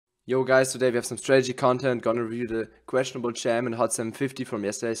Yo guys, today we have some strategy content, gonna review the questionable jam in hot 750 from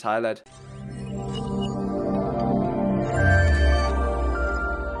yesterday's highlight.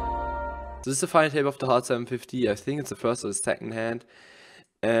 So this is the final table of the hot 750, I think it's the first or the second hand.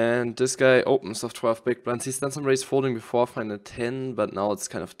 And this guy opens off 12 big blinds. He's done some raise folding before, final 10, but now it's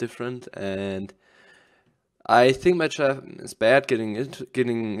kind of different. And I think my trap is bad getting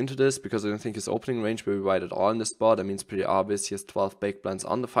into this because I don't think his opening range will be wide at all in this spot. I mean, it's pretty obvious. He has 12 big blinds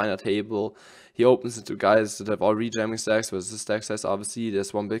on the final table. He opens into guys that have all rejamming stacks versus his stack size. Obviously,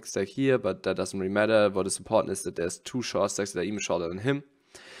 there's one big stack here, but that doesn't really matter. What is important is that there's two short stacks that are even shorter than him.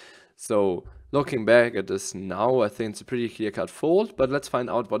 So looking back at this now, I think it's a pretty clear-cut fold, but let's find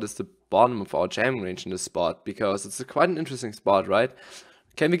out what is the bottom of our jamming range in this spot, because it's quite an interesting spot, right?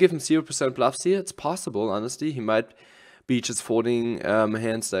 Can we give him 0% bluffs here? It's possible, honestly. He might be just folding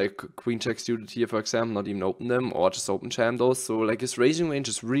hands like queen check suited here, for example, not even open them, or just open jam those. So like his raising range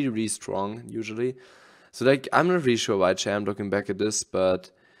is really, really strong, usually. So like I'm not really sure why I jammed looking back at this,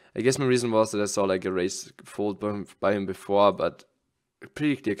 but I guess my reason was that I saw like a raise fold by him before, but a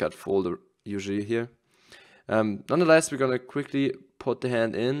pretty clear-cut fold usually here. Nonetheless, we're gonna quickly put the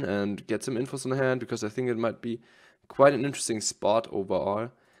hand in and get some infos on the hand, because I think it might be quite an interesting spot overall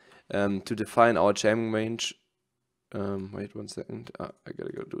to define our jamming range. Wait 1 second. I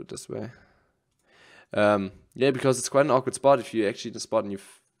gotta go do it this way. Yeah, because it's quite an awkward spot if you actually in the spot and you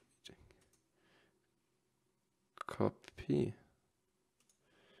copy,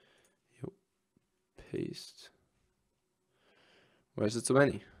 paste. Why is it so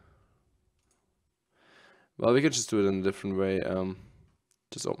many? Well, we could just do it in a different way.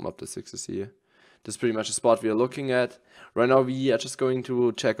 Just open up the sixes here. This is pretty much the spot we are looking at. Right now we are just going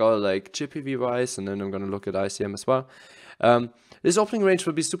to check out like chip PV wise, and then I'm going to look at ICM as well. This opening range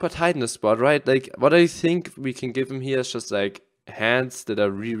will be super tight in this spot, right? Like what I think we can give him here is just like hands that are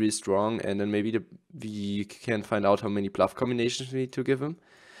really, really strong, and then maybe we can find out how many bluff combinations we need to give him.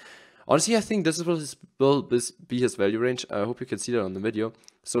 Honestly, I think this will be his value range. I hope you can see that on the video.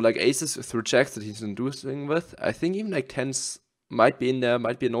 So like aces through checks that he's inducing with. I think even like tens might be in there,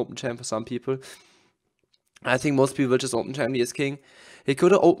 might be an open jam for some people. I think most people will just open jam the ace king. He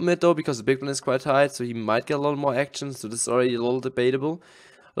could have opened it though, because the big blind is quite tight, so he might get a lot more action. So this is already a little debatable.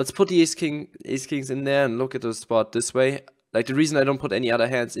 Let's put the ace kings in there and look at the spot this way. Like the reason I don't put any other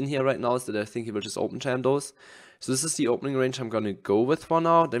hands in here right now is that I think he will just open jam those. So this is the opening range I'm gonna go with for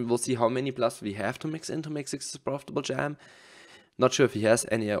now. Then we'll see how many bluffs we have to mix in to make sixes profitable jam. Not sure if he has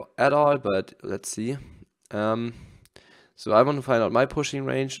any at all, but let's see. So I want to find out my pushing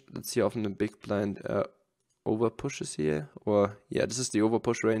range. Let's see how often the big blind over pushes here. Or yeah, this is the over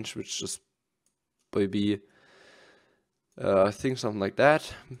push range, which just maybe I think something like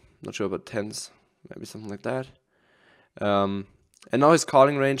that. Not sure about tens, maybe something like that. And now his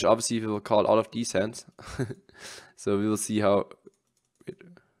calling range, obviously he will call all of these hands. So we will see how.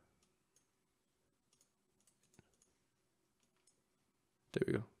 There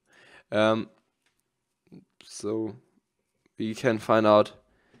we go. So we can find out,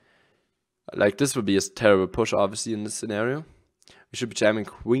 like this would be a terrible push obviously in this scenario. We should be jamming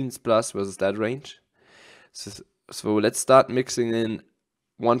queens plus versus that range. So let's start mixing in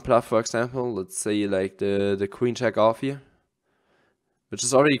one bluff, for example. Let's say like the queen check off here, which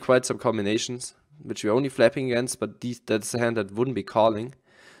is already quite some combinations, which we're only flapping against, but that's a hand that wouldn't be calling.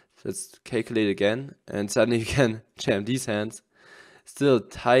 So let's calculate again, and suddenly you can jam these hands. Still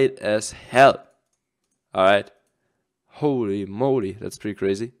tight as hell. Alright. Holy moly, that's pretty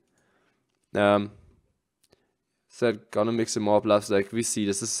crazy. So gonna mix in more bluffs. Like we see,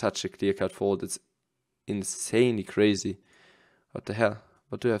 this is such a clear-cut fold. It's insanely crazy. What the hell?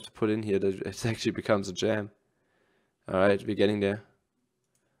 What do I have to put in here that it actually becomes a jam? Alright, we're getting there.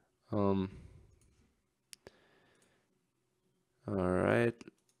 Alright.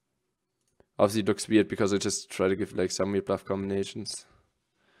 Obviously it looks weird because I just try to give like some weird bluff combinations.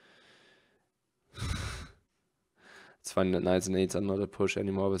 It's fine that 9s and 8s are not a push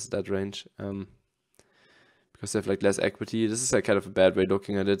anymore with that range. Because they have like less equity. This is like kind of a bad way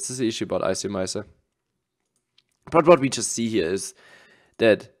looking at it. This is the issue about ICM. But what we just see here is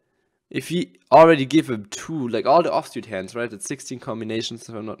that if we already give him two, like all the offsuit hands, right? It's 16 combinations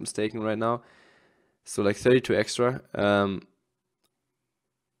if I'm not mistaken right now. So like 32 extra.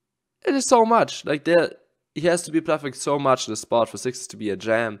 It is so much. Like he has to be bluffing so much in the spot for sixes to be a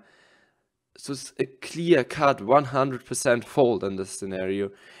jam. So it's a clear-cut 100% fold in this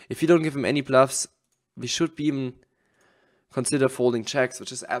scenario. If you don't give him any bluffs, we should be even consider folding checks,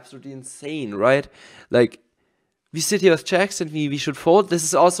 which is absolutely insane, right? Like we sit here with checks and we should fold. This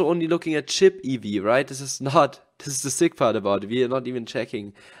is also only looking at chip EV, right? This is not This is the sick part about it. We are not even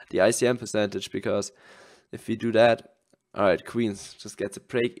checking the ICM percentage, because if we do that, alright, queens just gets a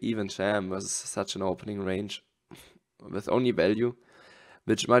break-even jam versus such an opening range with only value,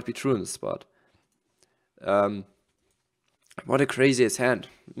 which might be true in this spot. What a crazy ass hand.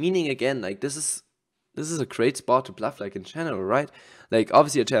 Meaning again, like this is a great spot to bluff, like in general, right? Like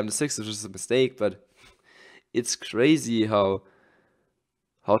obviously I jammed the 6, which is a mistake, but it's crazy how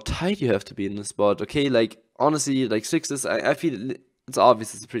tight you have to be in this spot. Okay, like honestly, like 6s, I feel it's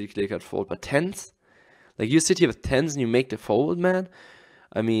obvious it's a pretty clear cut fold, but 10s, like you sit here with 10s and you make the fold, man.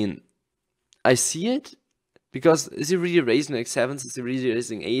 I mean, I see it, because is he really raising like 7s? Is he really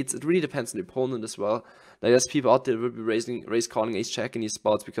raising 8s? It really depends on the opponent as well. Like there's people out there who will be raise calling ace check in these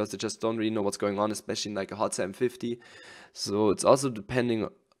spots because they just don't really know what's going on, especially in like a hot 750. So it's also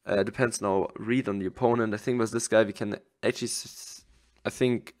depends now read on the opponent. I think with this guy we can actually, I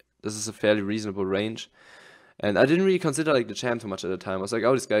think this is a fairly reasonable range. And I didn't really consider like the jam too much at the time. I was like,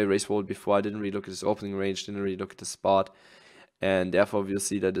 oh, this guy raised fold before. I didn't really look at his opening range, didn't really look at the spot. And therefore we'll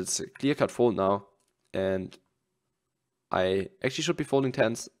see that it's a clear cut fold now. And I actually should be folding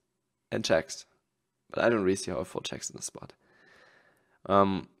 10s and checks. But I don't really see how I fold checks in the spot.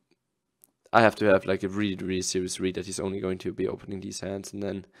 I have to have like a really, really serious read that he's only going to be opening these hands, and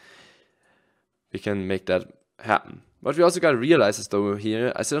then we can make that happen. What we also gotta realize is though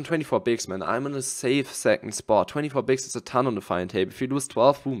here, I sit on 24 bigs, man. I'm in a safe second spot. 24 bigs is a ton on the fine table. If you lose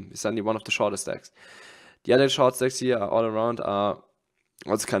 12, boom, you're suddenly one of the shorter stacks. The other short stacks here are all around are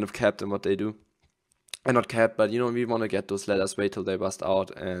also kind of capped in what they do. And not capped, but you know, we want to get those, let us wait till they bust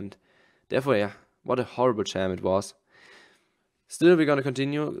out, and therefore, yeah, what a horrible jam it was. Still, we're gonna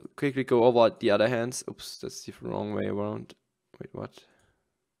continue, quickly go over the other hands. Oops, that's the wrong way around. Wait, what?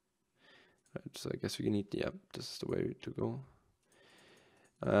 Right, so I guess we need, yeah, this is the way to go.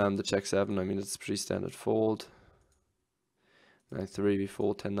 The check 7, I mean, it's pretty standard fold. 9-3, we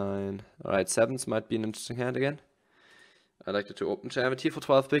fold 10-9. Alright, 7s might be an interesting hand again. I like to open jam it here for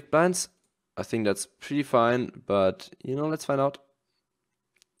 12 big blinds. I think that's pretty fine, but, you know, let's find out.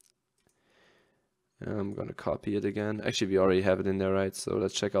 I'm gonna copy it again. Actually, we already have it in there, right? So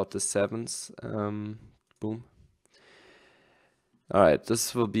let's check out the 7s. Boom. Alright,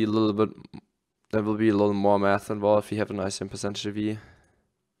 this will be a little bit, there will be a little more math involved. We have an ICM percentage V.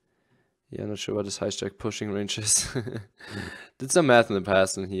 Yeah, not sure what this high stack pushing range is. Did some math in the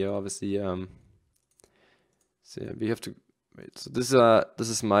past in here, obviously. So yeah, we have to wait. So this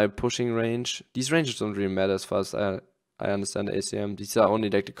is my pushing range. These ranges don't really matter as far as I understand the ACM. These are only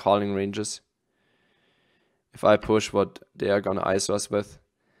like the calling ranges. If I push what they are gonna ISO us with,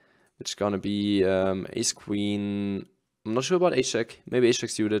 which is gonna be ace queen. I'm not sure about ace check. Maybe ace check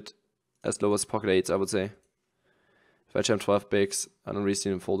suited as low as pocket 8s, I would say. If I jam 12 bigs, I don't really see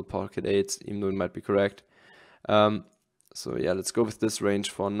them fold the pocket 8s, even though it might be correct. So yeah, let's go with this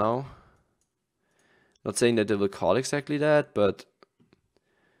range for now. Not saying that they will call exactly that, but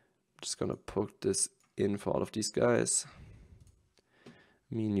I'm just gonna poke this in for all of these guys.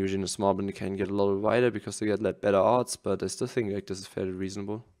 I mean, usually in a small blind they can get a little wider because they get better odds, but I still think like this is fairly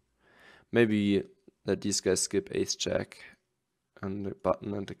reasonable. Maybe let these guys skip ace jack and the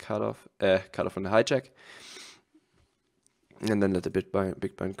button and the cutoff and the hijack, and then let the big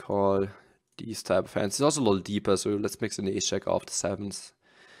blind call these type of hands. It's also a little deeper, so let's mix in the ace jack off the 7s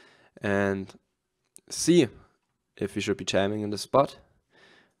and see if we should be jamming in the spot.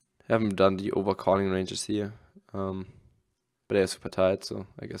 Haven't done the overcalling ranges here. But they're super tight, so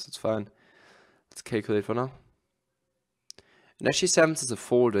I guess it's fine. Let's calculate for now. And actually 7s is a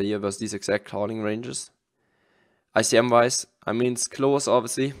folder here versus these exact calling ranges. ICM wise, I mean it's close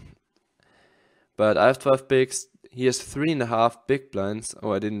obviously. But I have 12 bigs. He has 3.5 big blinds.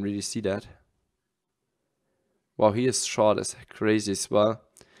 Oh, I didn't really see that. Wow, he is short as crazy as well.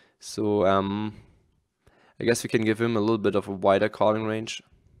 So I guess we can give him a little bit of a wider calling range.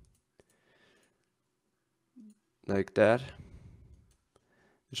 Like that.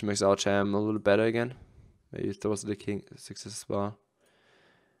 Which makes our jam a little better again. Maybe throws the king 6s as well.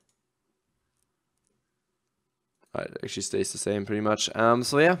 It actually stays the same pretty much.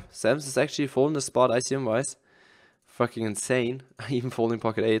 So yeah, 7s is actually folding the spot ICM wise. Fucking insane. Even folding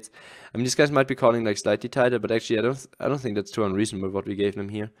pocket 8s. I mean, these guys might be calling like slightly tighter, but actually I don't think that's too unreasonable what we gave them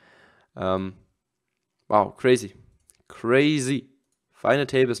here. Wow, crazy. Crazy. Final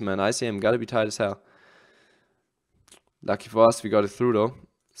tables, man. ICM gotta be tight as hell. Lucky for us, we got it through though.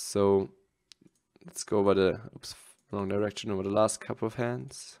 So let's go over the wrong direction over the last couple of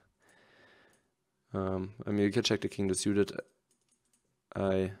hands. I mean, you can check the king to suited.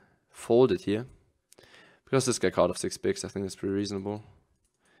 I folded here because this guy called off 6 bigs. I think it's pretty reasonable.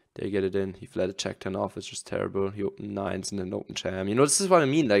 They get it in. He flatted check 10 off. It's just terrible. He opened 9s and then opened jam. You know, this is what I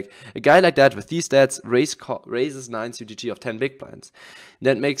mean. Like, a guy like that with these stats raises 9 UTG of 10 big blinds.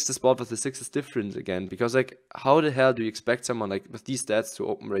 That makes the spot with the 6s different again. Because, like, how the hell do you expect someone, like, with these stats to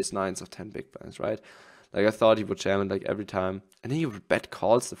open raise 9s of 10 big blinds, right? Like, I thought he would jam it, like, every time. And then he would bet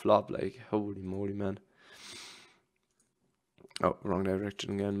calls the flop. Like, holy moly, man. Oh, wrong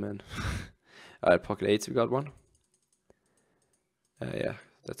direction again, man. Alright, pocket 8s, we got one. Yeah.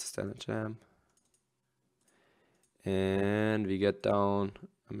 That's a standard jam. And we get down.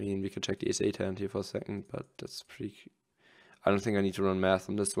 I mean, we can check the ace-8 hand here for a second, but that's pretty... I don't think I need to run math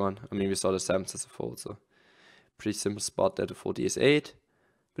on this one. I mean, we saw the 7s as a fold, so... Pretty simple spot there to fold the ace-8.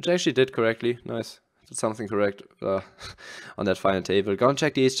 Which I actually did correctly. Nice. Did something correct on that final table. Gonna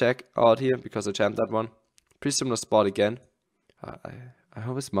check the ace-check out here, because I jammed that one. Pretty similar spot again. I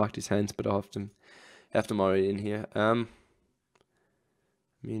always mark these hands, but I have them already in here.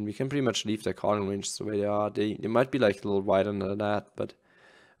 I mean, we can pretty much leave their calling ranges the way they are. They might be like a little wider than that, but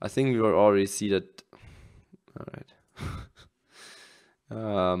I think we will already see that. Alright.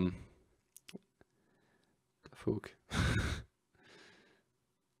 The fook.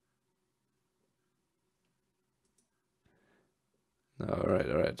 No,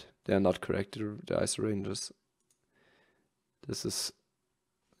 alright. They are not correct, the ISO ranges. This is,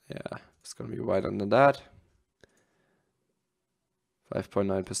 yeah, it's gonna be wider than that.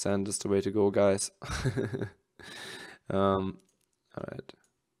 5.9% is the way to go, guys. Alright.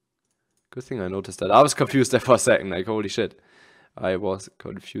 Good thing I noticed that. I was confused there for a second, like, holy shit. I was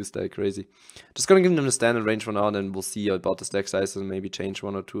confused like crazy. Just gonna give them the standard range for now, and then we'll see about the stack size and maybe change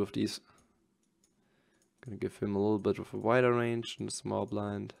 1 or 2 of these. Gonna give him a little bit of a wider range and a small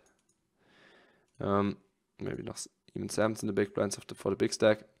blind. Maybe not even 7s in the big blinds for the big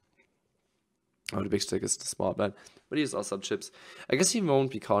stack. Oh, the big stack is the small blind. But he has also some chips. I guess he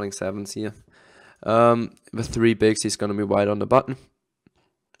won't be calling 7s here. With 3 bigs, he's gonna be wide on the button.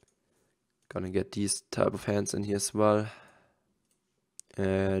 Gonna get these type of hands in here as well.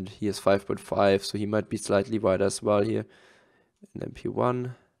 And he has 5.5, so he might be slightly wider as well here. And then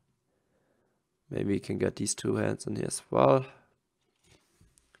P1. Maybe we can get these 2 hands in here as well.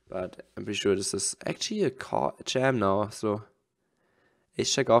 But I'm pretty sure this is actually a jam now, so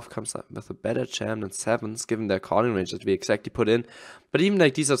ace check off comes up with a better jam than 7s, given their calling range that we exactly put in. But even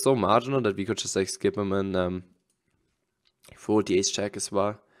like these are so marginal that we could just like skip them and fold the ace check as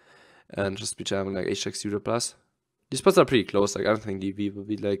well, and just be jamming like ace check suited plus. These spots are pretty close. Like I don't think the EV will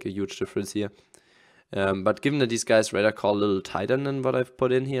be like a huge difference here. But given that these guys rather call a little tighter than what I've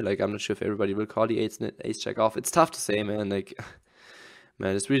put in here, like I'm not sure if everybody will call the ace check off. It's tough to say, man. Like.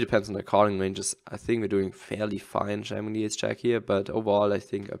 Man, this really depends on the calling ranges. I think we're doing fairly fine jamming the ace jack here, but overall I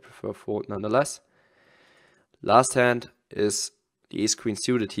think I prefer fold nonetheless. Last hand is the ace queen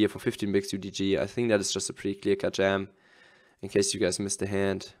suited here for 15 bigs UTG. I think that is just a pretty clear cut jam. In case you guys missed the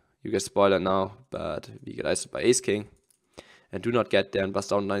hand, you guys spoil it now, but we get iced by ace king and do not get there and bust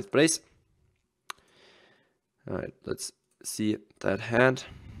down 9th place. Alright, let's see that hand.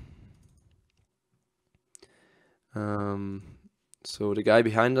 So the guy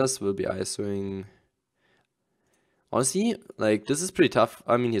behind us will be ISOing. Honestly, like this is pretty tough.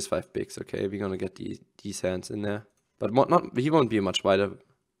 I mean, he has 5 bigs. Okay, we're gonna get these hands in there, but he won't be much wider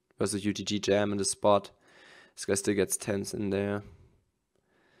versus UTG jam in this spot. This guy still gets 10s in there,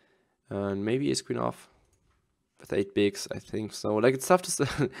 and maybe ace queen off with 8 bigs. I think so. Like it's tough to say.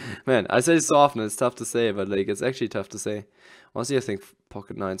 Man, I say it so often. It's tough to say, but like it's actually tough to say. Honestly, I think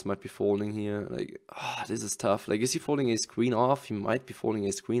pocket 9s might be folding here. Like, this is tough. Like, is he folding ace queen off? He might be folding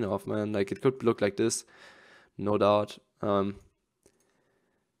ace queen off, man. Like, it could look like this, no doubt. Yeah,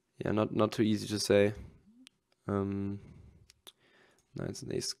 not too easy to say. 9s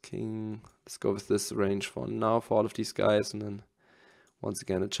and ace king. Let's go with this range for now for all of these guys, and then once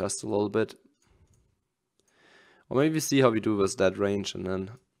again adjust a little bit. Or maybe see how we do with that range, and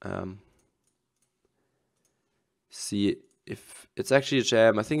then see if it's actually a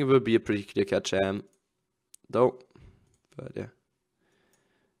jam. I think it will be a pretty clear cut jam, though. But yeah.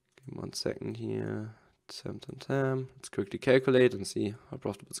 Give me 1 second here. Let's quickly calculate and see how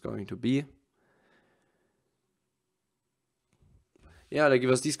profitable it's going to be. Yeah, like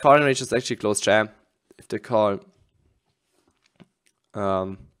if these calling ranges actually close jam if they call.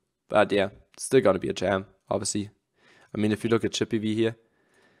 But yeah, it's still gonna be a jam, obviously. I mean, if you look at chip EV here,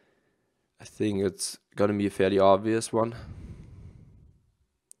 I think it's gonna be a fairly obvious one.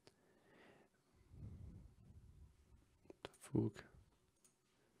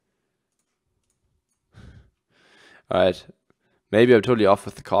 Alright, maybe I'm totally off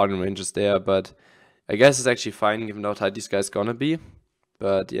with the calling ranges there, but I guess it's actually fine given how tight these guys gonna be.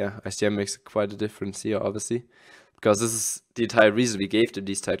 But yeah, ICM makes quite a difference here, obviously. Because this is the entire reason we gave them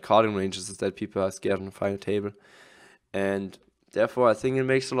these tight carding ranges, is that people are scared on the final table. And therefore, I think it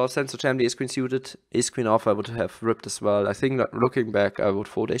makes a lot of sense to jam the ace-queen suited. Ace-queen off I would have ripped as well. I think that looking back, I would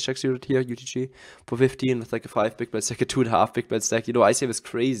fold ace-jack suited here, UTG, for 15 with like a 5 big bet stack, a 2.5 big bet stack. You know, ICM is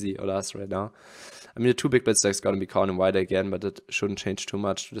crazy on us right now. I mean, the 2 big bet stack's gonna be calling wider again, but it shouldn't change too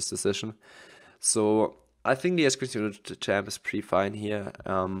much to this decision. So I think the ace-queen suited jam is pretty fine here.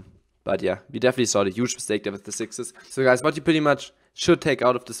 But yeah, we definitely saw the huge mistake there with the sixes. So guys, what you pretty much should take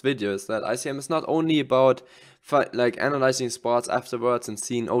out of this video is that ICM is not only about like analyzing spots afterwards and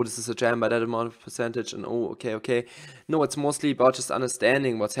seeing, oh, this is a jam by that amount of percentage, and oh, okay. No, it's mostly about just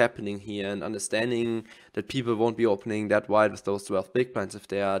understanding what's happening here and understanding that people won't be opening that wide with those 12 big blinds if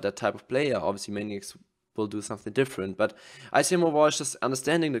they are that type of player. Obviously, maniacs will do something different, but ICM overall is just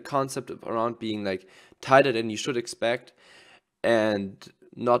understanding the concept around being like tighter than you should expect and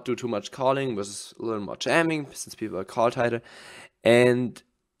not do too much calling versus a little more jamming since people are call tighter. And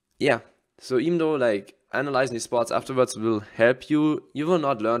yeah, so even though like analyzing these spots afterwards will help you, you will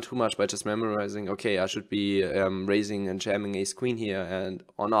not learn too much by just memorizing, okay, I should be raising and jamming ace queen here and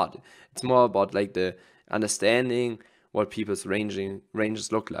or not. It's more about like the understanding what people's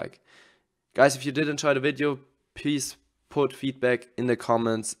ranges look like. Guys, if you did enjoy the video, please put feedback in the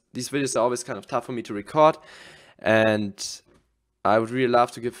comments. These videos are always kind of tough for me to record, and I would really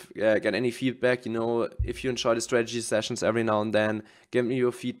love to get any feedback. You know, if you enjoy the strategy sessions every now and then, give me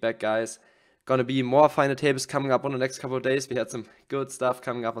your feedback, guys. Gonna be more final tables coming up on the next couple of days. We had some good stuff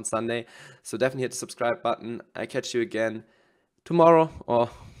coming up on Sunday, so definitely hit the subscribe button. I catch you again tomorrow or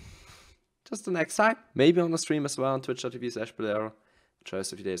just the next time. Maybe on the stream as well on twitch.tv/Buehlero. Enjoy the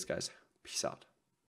rest of your days, guys. Peace out.